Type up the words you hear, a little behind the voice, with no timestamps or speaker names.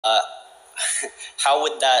Uh, how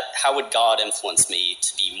would God influence me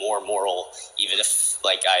to be more moral, even if,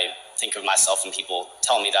 like, I think of myself and people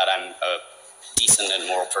tell me that I'm a decent and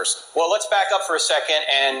moral person? Well, let's back up for a second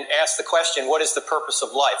and ask the question, what is the purpose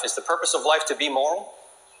of life? Is the purpose of life to be moral?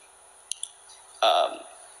 I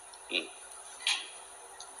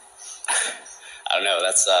don't know.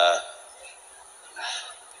 That's,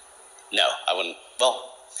 no, I wouldn't.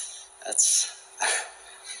 Well, that's,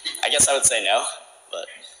 I guess I would say no, but.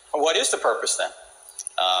 What is the purpose then?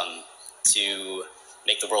 To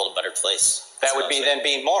make the world a better place. That would be then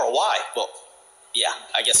being moral. Why? Well, yeah,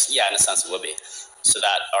 I guess, yeah, in a sense it would be. So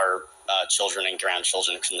that our children and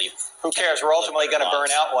grandchildren can leave. Who cares? We're ultimately going to burn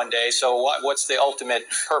out one day, so what's the ultimate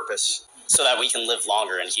purpose? So that we can live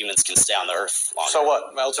longer and humans can stay on the earth longer. So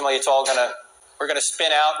what? Ultimately, it's all we're going to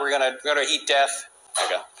spin out, we're going to eat death.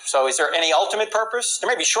 Okay. So is there any ultimate purpose? There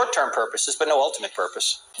may be short-term purposes, but no ultimate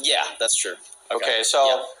purpose. Yeah, that's true. Okay, so...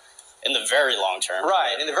 Yeah. In the very long term.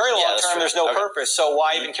 Right. In the very long term, there's no purpose. So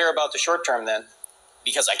why even care about the short term then?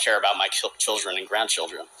 Because I care about my children and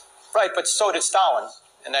grandchildren. Right, but so did Stalin.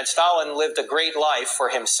 And that Stalin lived a great life for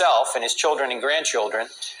himself and his children and grandchildren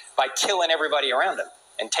by killing everybody around him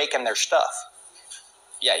and taking their stuff.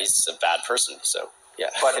 Yeah, he's a bad person, so yeah.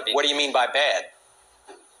 But what do you mean by bad?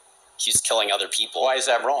 He's killing other people. Why is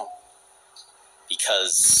that wrong?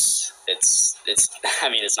 Because it's I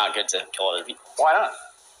mean, it's not good to kill other people. Why not?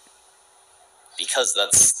 Because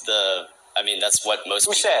that's what most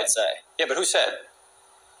people would say. Yeah, but who said?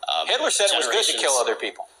 Hitler said it was good to kill other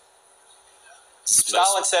people.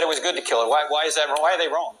 Stalin said it was good to kill it. Why is that wrong? Why are they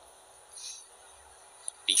wrong?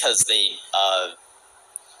 Because they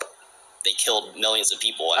killed millions of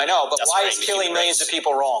people. I know, but why is killing millions of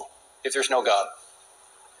people wrong if there's no God?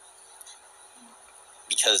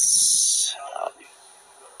 Because,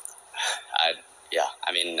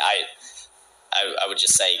 I would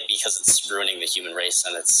just say because it's ruining the human race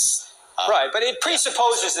and it's... right, but it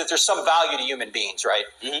presupposes that there's some value to human beings, right?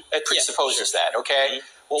 Mm-hmm. It presupposes that, okay? Mm-hmm.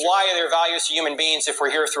 Well, why are there values to human beings if we're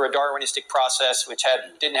here through a Darwinistic process which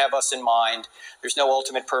didn't have us in mind? There's no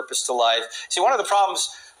ultimate purpose to life. See, one of the problems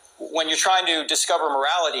when you're trying to discover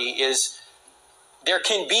morality is there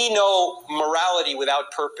can be no morality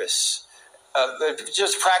without purpose.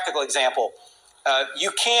 Just a practical example.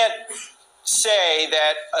 You can't say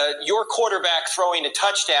that your quarterback throwing a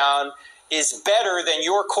touchdown is better than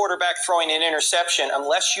your quarterback throwing an interception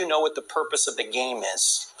unless you know what the purpose of the game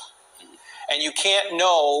is. And you can't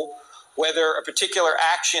know whether a particular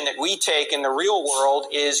action that we take in the real world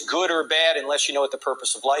is good or bad unless you know what the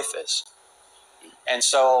purpose of life is. And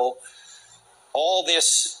so all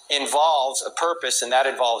this involves a purpose, and that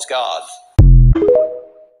involves God.